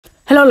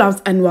Hello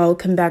loves and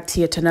welcome back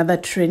to yet another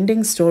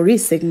trending story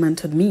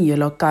segment with me,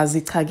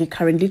 Yolokazi Tagi,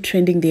 currently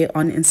trending there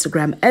on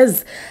Instagram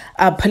as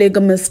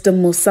polygamist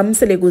Musa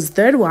Mseleku's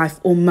third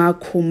wife,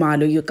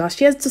 Makhumalo. You guys,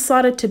 she has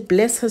decided to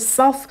bless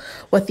herself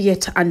with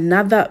yet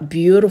another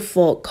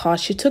beautiful car.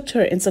 She took to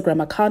her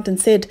Instagram account and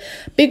said,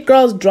 "Big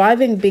girls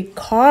driving big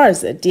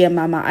cars, dear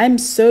mama, I'm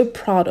so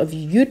proud of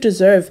you. You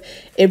deserve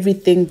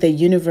everything the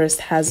universe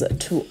has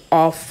to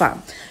offer."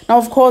 Now,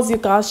 of course, you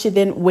guys, she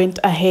then went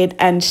ahead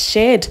and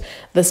shared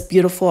this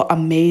beautiful,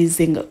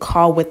 amazing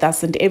car with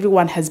us, and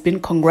everyone has been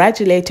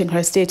congratulating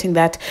her, stating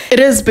that it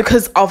is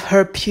because of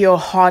her pure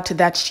heart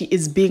that she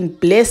is being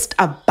blessed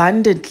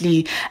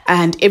abundantly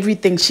and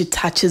everything she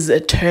touches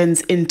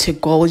turns into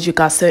gold, you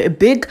guys. So a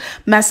big,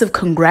 massive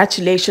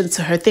congratulations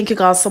to her. Thank you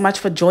guys so much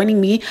for joining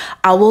me.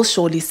 I will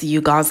surely see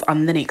you guys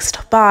on the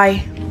next.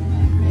 Bye.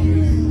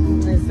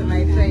 Yes,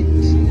 my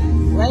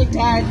friend. Well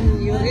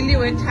done. You really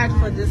went hard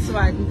for this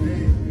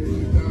one.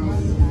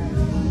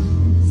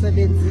 So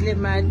we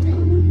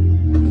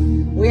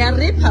are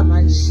reaper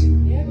much.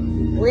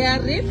 We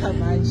are reaper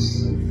much.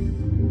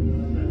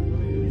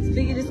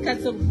 Speaking this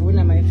cat of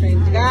Vuna, my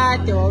friend.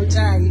 God,